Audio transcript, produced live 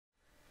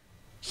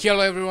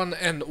Hello everyone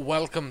and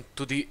welcome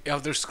to the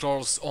Elder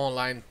Scrolls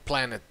Online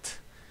Planet.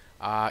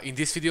 In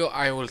this video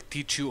I will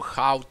teach you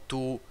how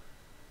to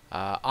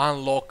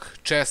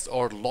unlock chest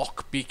or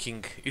lock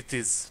picking. It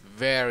is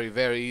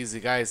very easy,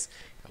 guys.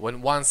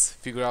 When once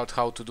figure out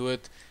how to do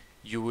it,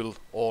 you will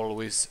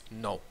always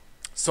know.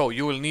 So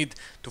you will need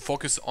to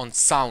focus on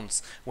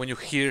sounds when you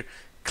hear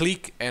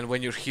click and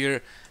when you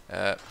hear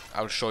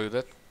I'll show you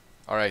that.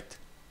 Alright,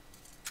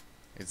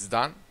 it's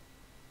done.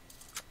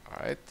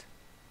 Alright,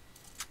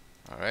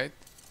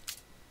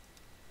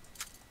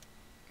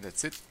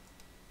 that's it.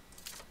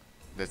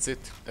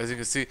 As you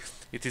can see,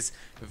 it is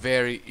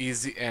very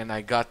easy, and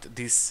I got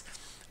this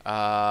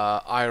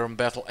Iron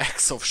Battle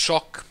Axe of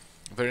Shock.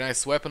 Very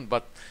nice weapon,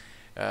 but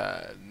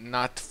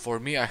not for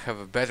me. I have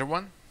a better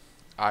one.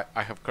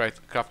 I have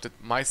crafted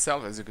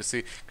myself, as you can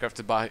see,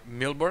 crafted by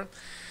Milburn.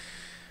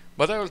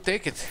 But I will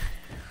take it,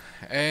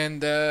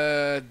 and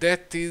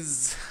that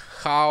is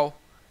how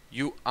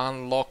you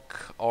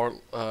unlock, or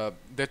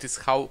that is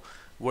how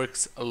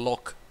works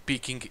lock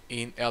picking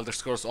in Elder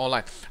Scrolls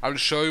Online. I will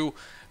show you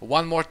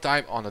one more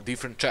time on a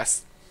different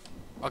chest.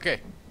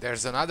 Okay,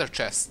 there's another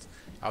chest.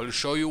 I will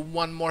show you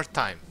one more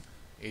time.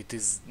 It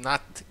is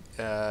not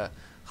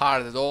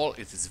hard at all.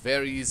 It is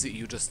very easy.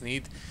 You just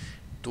need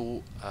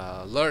to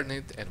learn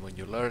it, and when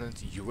you learn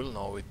it, you will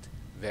know it.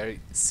 Very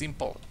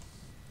simple.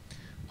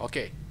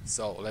 Okay,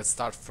 so let's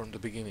start from the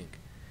beginning.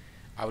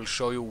 I will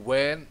show you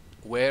where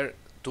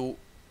to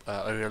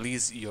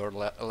release your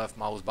left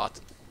mouse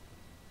button.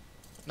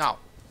 Now,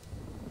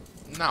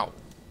 wrong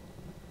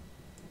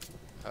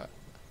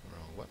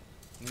one.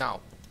 Now,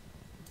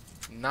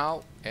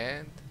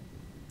 and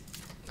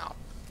now.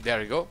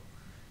 There you go.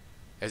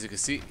 As you can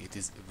see, it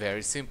is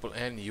very simple,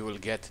 and you will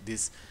get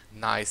these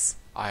nice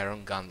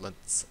iron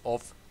gauntlets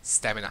of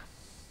stamina.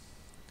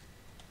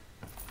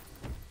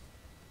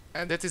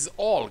 And that is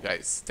all,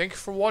 guys. Thank you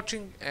for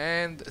watching,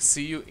 and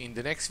see you in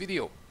the next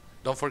video.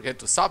 Don't forget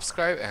to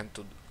subscribe and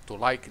to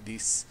like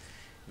this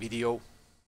video.